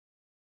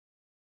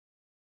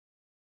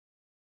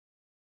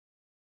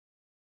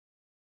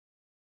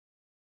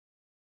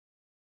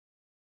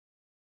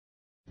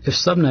If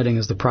subnetting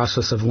is the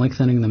process of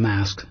lengthening the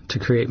mask to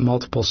create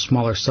multiple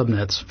smaller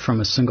subnets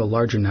from a single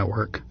larger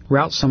network,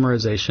 route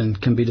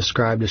summarization can be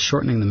described as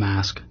shortening the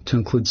mask to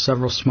include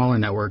several smaller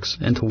networks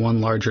into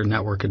one larger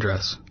network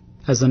address.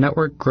 As the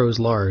network grows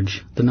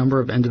large, the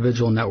number of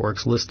individual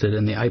networks listed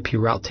in the IP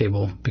route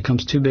table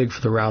becomes too big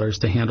for the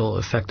routers to handle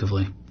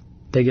effectively.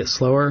 They get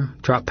slower,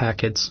 drop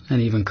packets,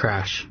 and even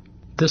crash.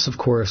 This, of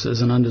course,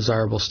 is an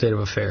undesirable state of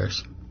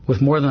affairs.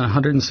 With more than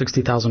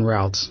 160,000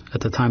 routes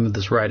at the time of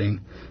this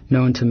writing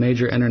known to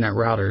major internet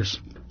routers,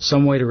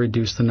 some way to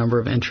reduce the number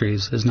of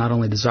entries is not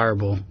only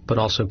desirable, but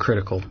also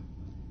critical.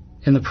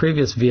 In the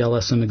previous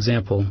VLSM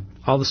example,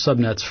 all the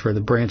subnets for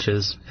the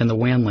branches and the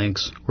WAN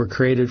links were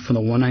created from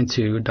the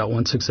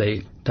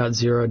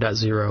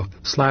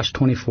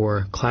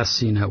 192.168.0.0/24 Class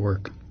C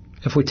network.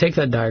 If we take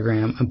that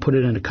diagram and put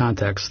it into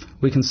context,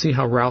 we can see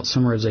how route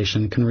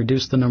summarization can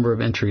reduce the number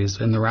of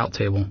entries in the route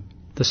table.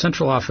 The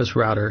central office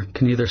router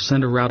can either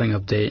send a routing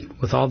update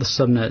with all the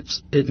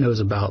subnets it knows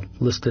about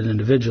listed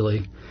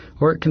individually,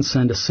 or it can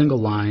send a single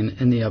line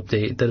in the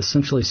update that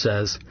essentially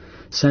says,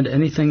 "Send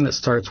anything that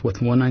starts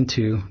with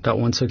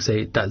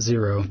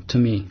 192.168.0 to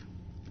me."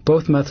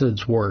 Both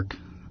methods work.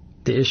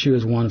 The issue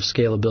is one of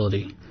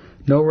scalability.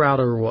 No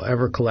router will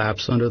ever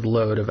collapse under the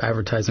load of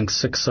advertising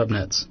 6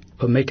 subnets,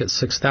 but make it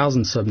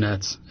 6,000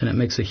 subnets, and it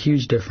makes a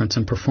huge difference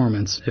in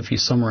performance if you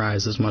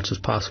summarize as much as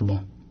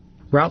possible.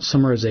 Route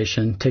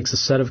summarization takes a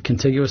set of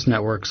contiguous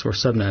networks or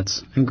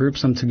subnets and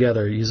groups them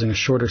together using a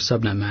shorter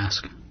subnet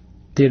mask.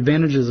 The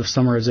advantages of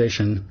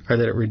summarization are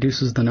that it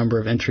reduces the number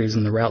of entries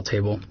in the route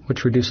table,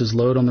 which reduces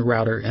load on the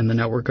router and the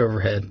network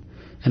overhead,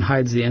 and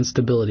hides the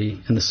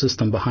instability in the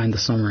system behind the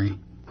summary,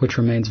 which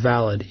remains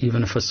valid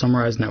even if a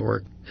summarized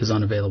network is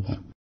unavailable.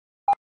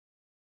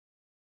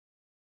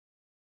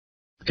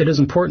 It is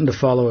important to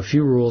follow a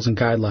few rules and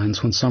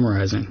guidelines when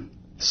summarizing.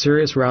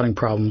 Serious routing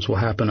problems will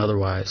happen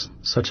otherwise,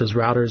 such as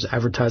routers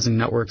advertising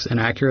networks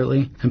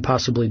inaccurately and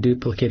possibly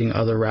duplicating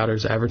other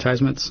routers'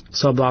 advertisements,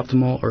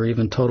 suboptimal or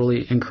even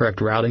totally incorrect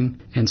routing,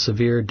 and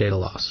severe data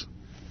loss.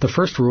 The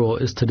first rule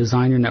is to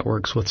design your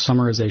networks with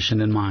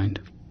summarization in mind,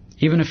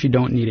 even if you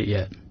don't need it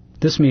yet.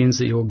 This means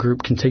that you will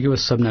group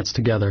contiguous subnets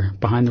together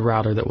behind the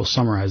router that will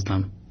summarize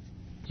them.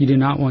 You do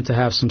not want to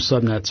have some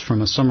subnets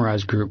from a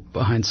summarized group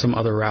behind some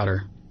other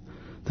router.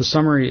 The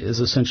summary is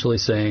essentially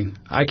saying,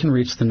 I can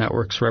reach the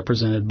networks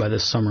represented by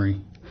this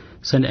summary.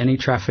 Send any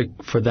traffic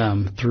for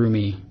them through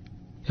me.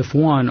 If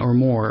one or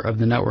more of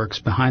the networks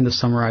behind the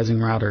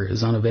summarizing router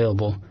is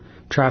unavailable,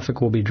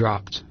 traffic will be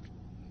dropped,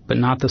 but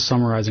not the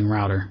summarizing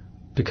router,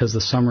 because the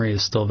summary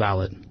is still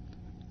valid.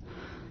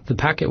 The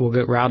packet will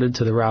get routed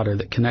to the router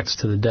that connects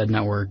to the dead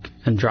network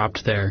and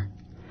dropped there.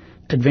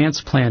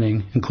 Advanced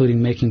planning,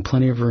 including making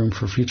plenty of room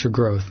for future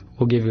growth,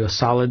 will give you a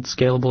solid,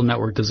 scalable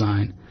network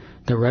design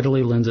that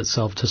readily lends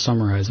itself to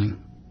summarizing.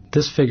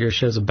 This figure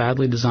shows a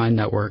badly designed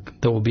network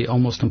that will be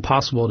almost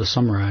impossible to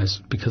summarize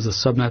because the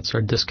subnets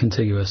are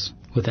discontiguous,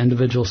 with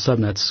individual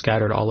subnets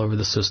scattered all over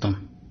the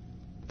system.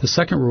 The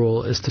second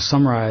rule is to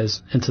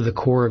summarize into the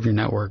core of your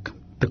network.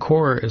 The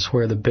core is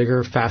where the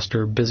bigger,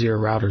 faster, busier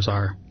routers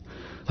are,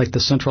 like the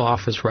central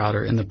office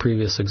router in the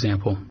previous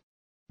example.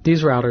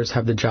 These routers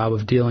have the job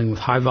of dealing with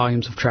high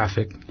volumes of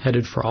traffic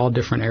headed for all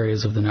different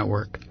areas of the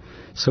network,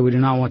 so we do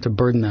not want to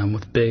burden them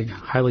with big,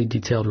 highly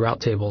detailed route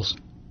tables.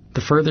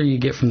 The further you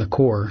get from the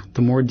core,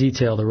 the more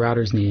detail the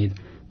routers need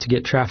to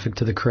get traffic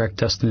to the correct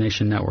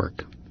destination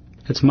network.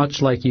 It's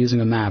much like using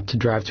a map to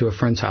drive to a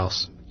friend's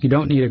house. You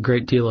don't need a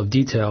great deal of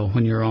detail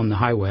when you're on the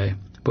highway,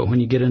 but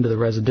when you get into the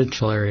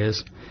residential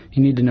areas,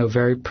 you need to know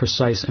very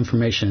precise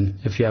information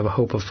if you have a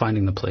hope of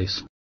finding the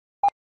place.